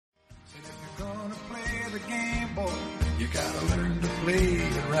of the game, boy. You gotta learn to play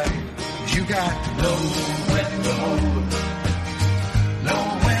it right. You got to know when to hold 'em, know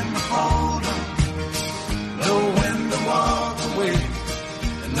when to fold 'em, know when to walk away,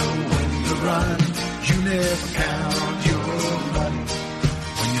 and know when to run. You never count your money.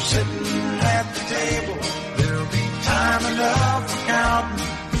 When you're sitting at the table, there'll be time enough for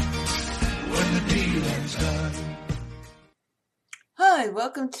counting when the dealing's done. Hi,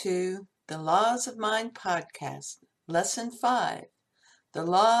 welcome to the Laws of Mind podcast, Lesson 5, the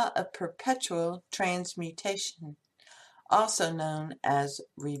Law of Perpetual Transmutation, also known as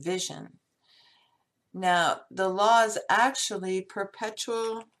revision. Now, the law is actually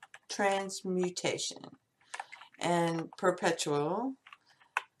perpetual transmutation. And perpetual,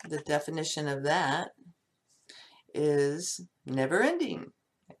 the definition of that is never ending,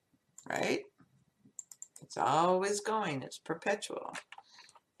 right? It's always going. It's perpetual.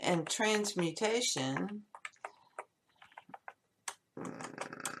 And transmutation,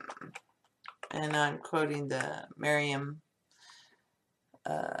 and I'm quoting the Merriam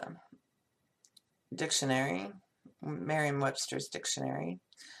dictionary, Merriam-Webster's dictionary.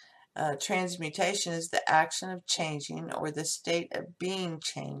 Transmutation is the action of changing or the state of being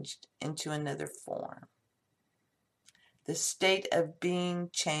changed into another form. The state of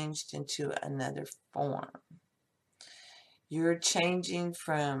being changed into another form. You're changing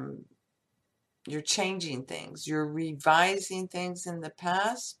things. You're revising things in the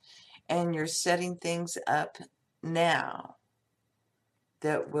past, and you're setting things up now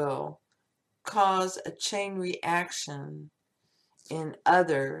that will cause a chain reaction in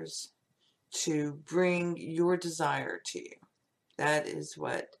others to bring your desire to you. That is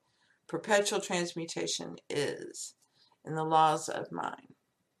what perpetual transmutation is in the laws of mind.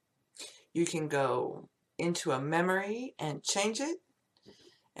 You can go into a memory and change it,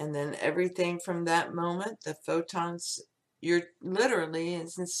 and then everything from that moment, the photons, you're literally, in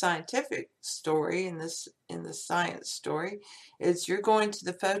the scientific story, in the science story, is you're going to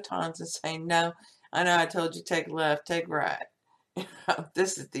the photons and saying, no, I know I told you take left, take right.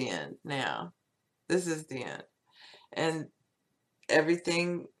 This is the end now. This is the end. And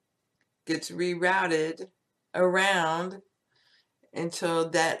everything gets rerouted around until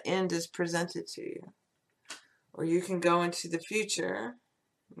that end is presented to you. Or you can go into the future,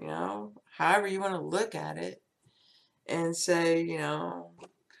 however you want to look at it, and say,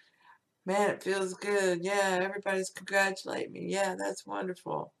 man, it feels good. Yeah, everybody's congratulating me. Yeah, that's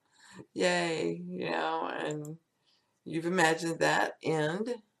wonderful. Yay, and you've imagined that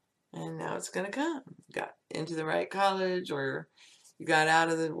end, and now it's going to come. You got into the right college, or you got out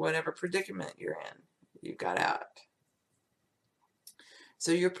of the whatever predicament you're in. You got out.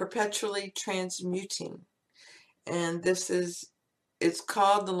 So you're perpetually transmuting. And it's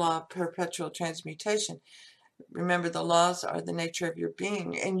called the law of perpetual transmutation. Remember, the laws are the nature of your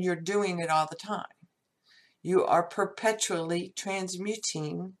being, and you're doing it all the time. You are perpetually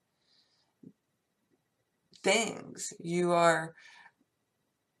transmuting things. You are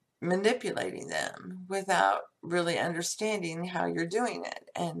manipulating them without really understanding how you're doing it.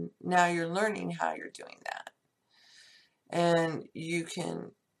 And now you're learning how you're doing that. And you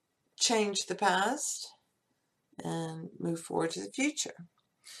can change the past and move forward to the future.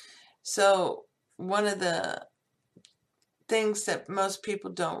 So one of the things that most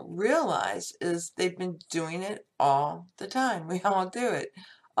people don't realize is they've been doing it all the time. We all do it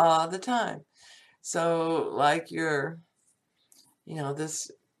all the time. So like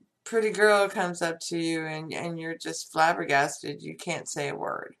this pretty girl comes up to you and you're just flabbergasted. You can't say a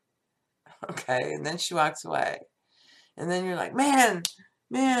word. Okay. And then she walks away. And then you're like, man,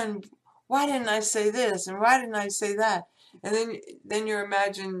 why didn't I say this? And why didn't I say that? And then you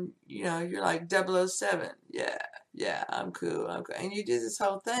imagine, you're like 007. Yeah, I'm cool. And you do this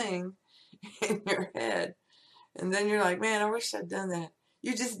whole thing in your head. And then you're like, man, I wish I'd done that.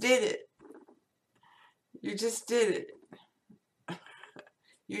 You just did it. You just did it.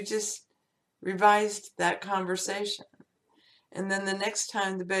 You just revised that conversation. And then the next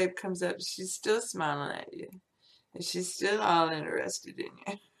time the babe comes up, she's still smiling at you. And she's still all interested in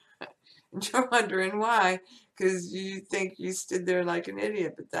you. And you're wondering why, because you think you stood there like an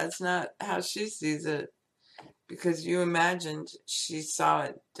idiot, but that's not how she sees it, because you imagined she saw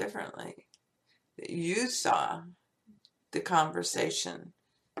it differently. You saw the conversation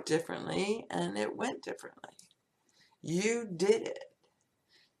differently, and it went differently. You did it.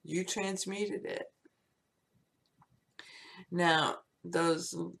 You transmuted it. Now,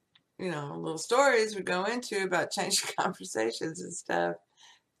 those, little stories we go into about changing conversations and stuff,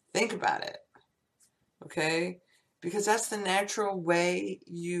 think about it, okay? Because that's the natural way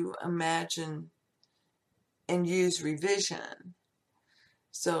you imagine and use revision.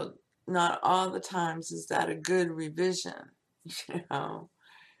 So not all the times is that a good revision, you know.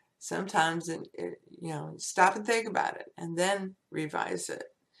 Sometimes stop and think about it and then revise it.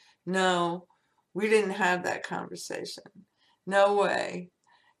 No, we didn't have that conversation. No way.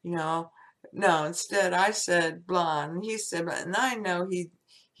 No, instead I said blah, and he said, and I know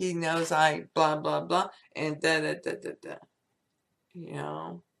he knows I blah, blah, blah, and da, da, da, da, da,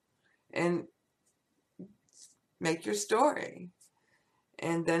 and make your story,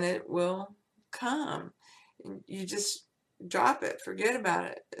 and then it will come. You just drop it, forget about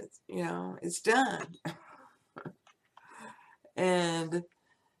it. It's done. And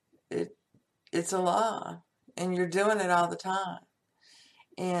it's a law, and you're doing it all the time.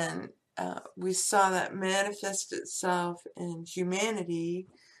 And we saw that manifest itself in humanity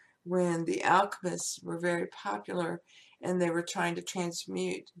when the alchemists were very popular and they were trying to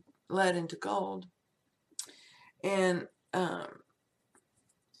transmute lead into gold. And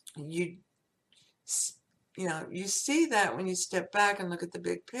you see that when you step back and look at the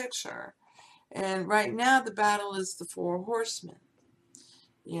big picture. And right now the battle is the 4 horsemen.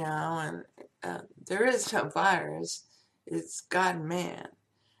 And there is no virus. It's God and man.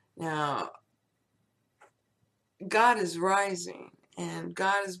 Now, God is rising, and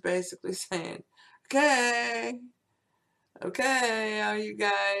God is basically saying, okay, all you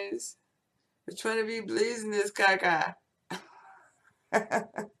guys, which one of you believes in this caca?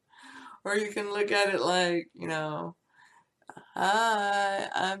 Or you can look at it like, hi,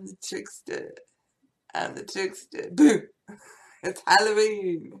 I'm the trickster. Boo! It's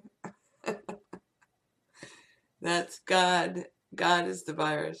Halloween. That's God. God is the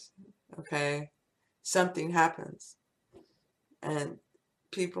virus. Okay? Something happens. And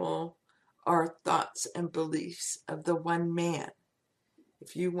people are thoughts and beliefs of the one man.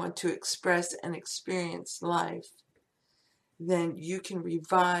 If you want to express and experience life, then you can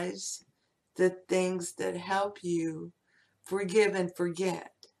revise the things that help you forgive and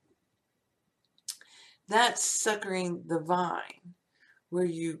forget. That's suckering the vine, where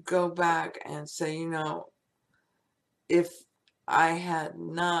you go back and say, if I had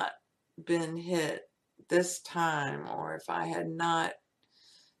not been hit this time, or if I had not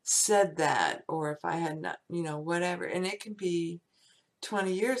said that, or if I had not, whatever. And it can be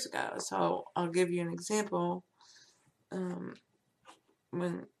 20 years ago. So I'll give you an example.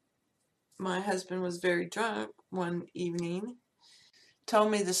 When my husband was very drunk one evening,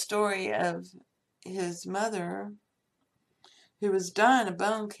 told me the story of his mother who was dying of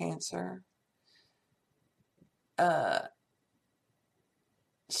bone cancer.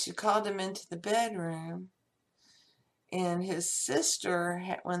 She called him into the bedroom, and his sister,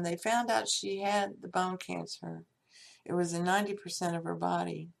 when they found out she had the bone cancer, it was in 90% of her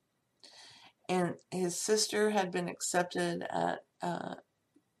body. And his sister had been accepted at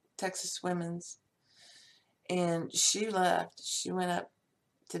Texas Women's, and she left. She went up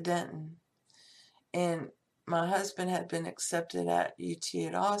to Denton. And my husband had been accepted at UT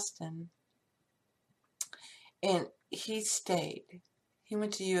at Austin, and he stayed. He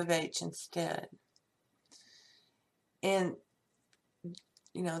went to U of H instead. And,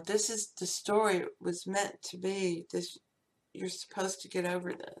 this is the story was meant to be. This, you're supposed to get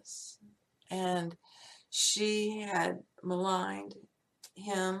over this. And she had maligned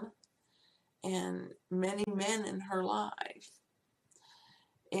him and many men in her life.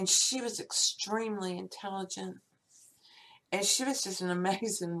 And she was extremely intelligent. And she was just an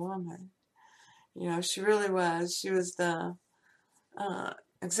amazing woman. She really was. She was the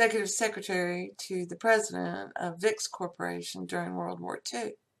executive secretary to the president of Vicks Corporation during World War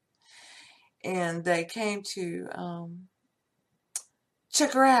II. And they came to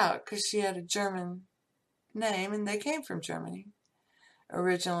check her out because she had a German name, and they came from Germany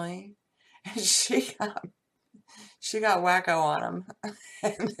originally. And she got wacko on them,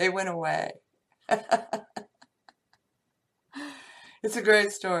 and they went away. It's a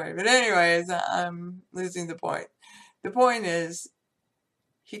great story. But anyways, I'm losing the point. The point is,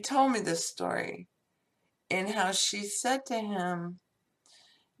 he told me this story and how she said to him,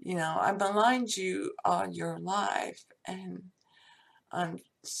 I maligned you all your life, and I'm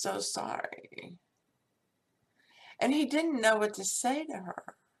so sorry. And he didn't know what to say to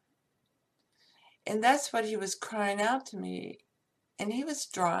her. And that's what he was crying out to me. And he was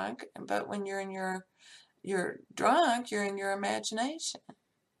drunk, but when you're drunk, you're in your imagination.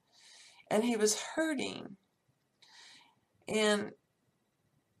 And he was hurting. And,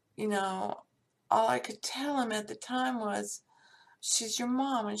 all I could tell him at the time was, she's your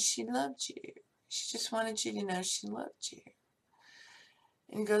mom and she loved you. She just wanted you to know she loved you.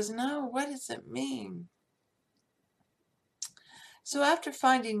 And he goes, no, what does it mean? So after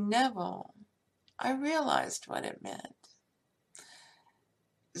finding Neville, I realized what it meant.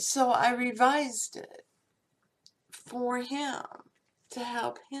 So I revised it for him, to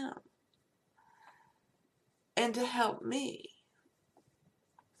help him and to help me.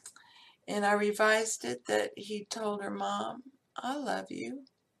 And I revised it that he told her, Mom, I love you.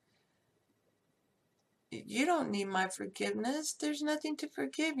 You don't need my forgiveness. There's nothing to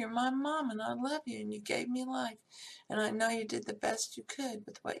forgive. You're my mom and I love you and you gave me life. And I know you did the best you could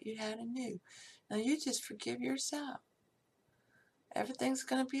with what you had and knew. Now you just forgive yourself. Everything's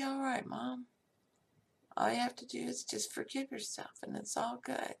going to be all right, Mom. All you have to do is just forgive yourself and it's all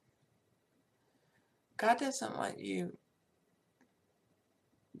good. God doesn't want you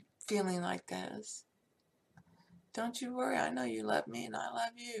feeling like this. Don't you worry. I know you love me and I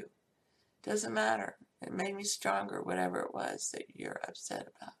love you. Doesn't matter. It made me stronger, whatever it was that you're upset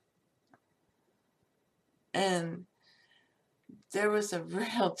about. And there was a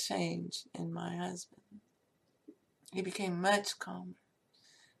real change in my husband. He became much calmer,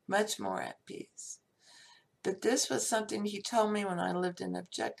 much more at peace. But this was something he told me when I lived in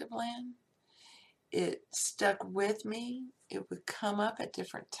Objective Land. It stuck with me. It would come up at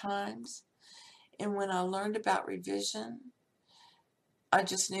different times. And when I learned about revision, I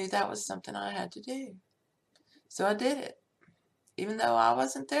just knew that was something I had to do. So I did it. Even though I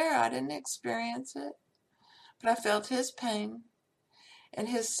wasn't there, I didn't experience it. But I felt his pain and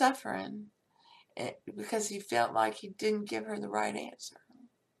his suffering because he felt like he didn't give her the right answer.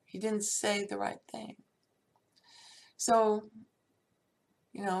 He didn't say the right thing. So,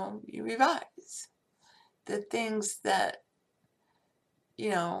 you revise the things that,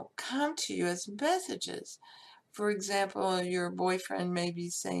 come to you as messages. For example, your boyfriend may be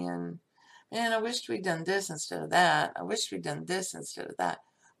saying, man, I wish we'd done this instead of that. I wish we'd done this instead of that.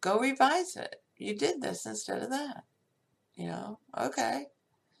 Go revise it. You did this instead of that. Okay.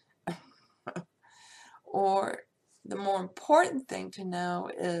 Or the more important thing to know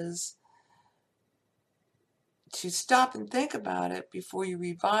is to stop and think about it before you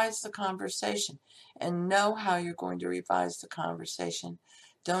revise the conversation and know how you're going to revise the conversation.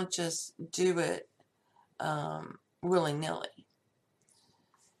 Don't just do it willy-nilly.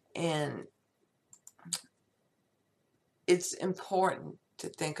 And it's important to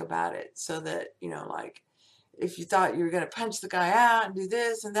think about it so that, like if you thought you were going to punch the guy out and do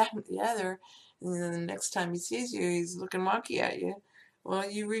this and that and the other, and then the next time he sees you, he's looking wonky at you. Well,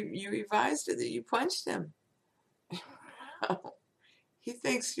 you revised it that you punched him. He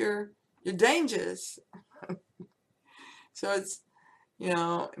thinks you're dangerous. So it's,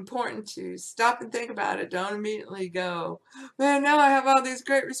 important to stop and think about it. Don't immediately go, man, now I have all these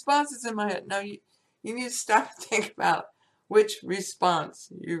great responses in my head. No, you need to stop and think about which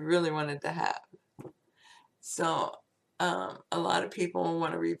response you really wanted to have. So a lot of people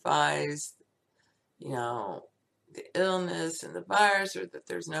want to revise, the illness and the virus, or that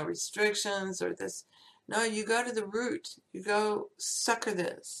there's no restrictions, or this. No, you go to the root. You go sucker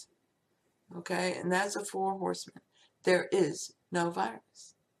this. Okay? And that's the 4 horsemen. There is no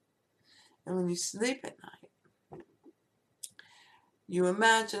virus. And when you sleep at night, you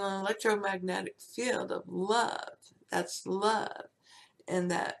imagine an electromagnetic field of love. That's love.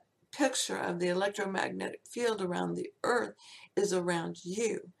 And that picture of the electromagnetic field around the earth is around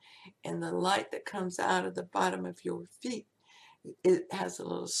you. And the light that comes out of the bottom of your feet, it has a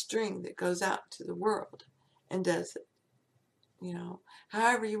little string that goes out to the world and does it.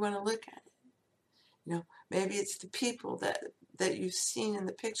 However you want to look at it. Maybe it's the people that you've seen in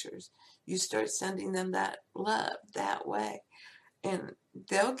the pictures. You start sending them that love that way, and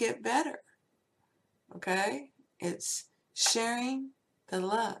they'll get better. Okay? It's sharing the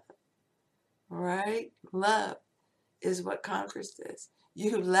love. All right? Love is what conquers this.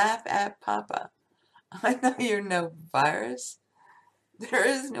 You laugh at Papa. I know you're no virus. There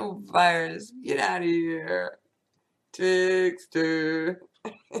is no virus. Get out of here. Trickster.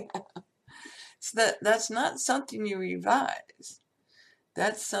 So that's not something you revise.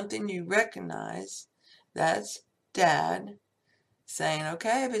 That's something you recognize. That's Dad saying,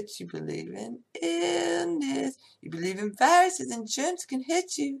 okay, but you believe in illness. You believe in viruses and germs can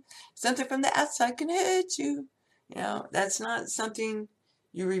hit you. Something from the outside can hurt you. That's not something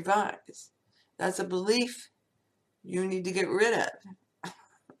you revise. That's a belief you need to get rid of.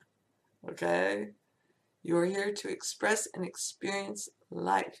 Okay? You are here to express and experience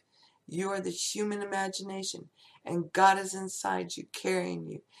life. You are the human imagination, and God is inside you, carrying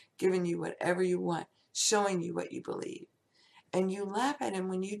you, giving you whatever you want, showing you what you believe. And you laugh at him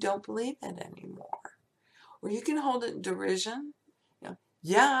when you don't believe it anymore. Or you can hold it in derision.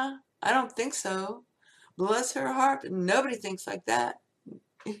 Yeah, I don't think so. Bless her heart, but nobody thinks like that.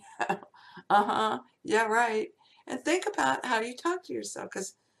 Uh-huh. Yeah, right. And think about how you talk to yourself,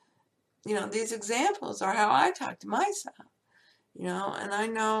 because, these examples are how I talk to myself, and I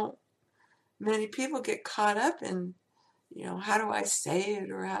know many people get caught up in, how do I say it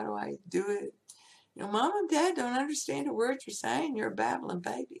or how do I do it? Mom and dad don't understand a word you're saying. You're a babbling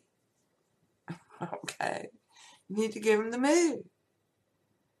baby. Okay. You need to give them the mood.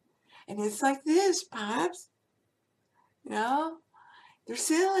 And it's like this, Pops. They're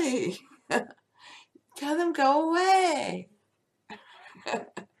silly. Tell them go away.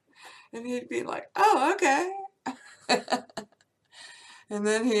 And he'd be like, oh, okay. And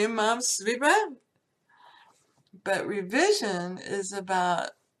then he and Mom sleep out. But revision is about,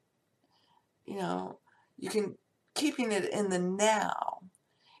 keeping it in the now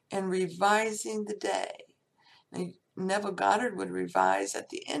and revising the day. Now, Neville Goddard would revise at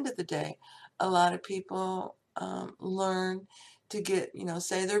the end of the day. A lot of people learn to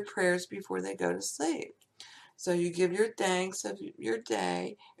say their prayers before they go to sleep. So you give your thanks of your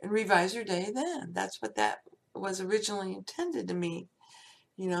day and revise your day then. That's what that was originally intended to mean.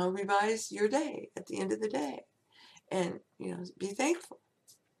 Revise your day at the end of the day and, be thankful.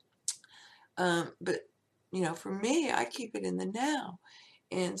 But, for me, I keep it in the now.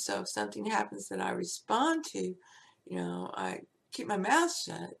 And so if something happens that I respond to, I keep my mouth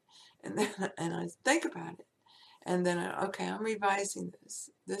shut and then and I think about it. And then, I'm revising this.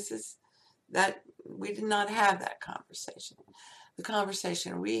 This is that we did not have that conversation. The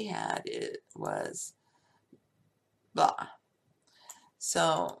conversation we had, it was blah.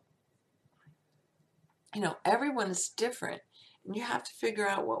 So, everyone is different and you have to figure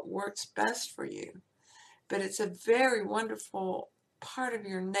out what works best for you. But it's a very wonderful part of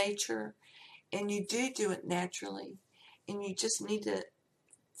your nature and you do it naturally and you just need to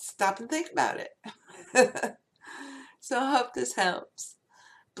stop and think about it. So I hope this helps.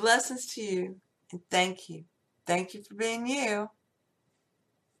 Blessings to you and thank you. Thank you for being you.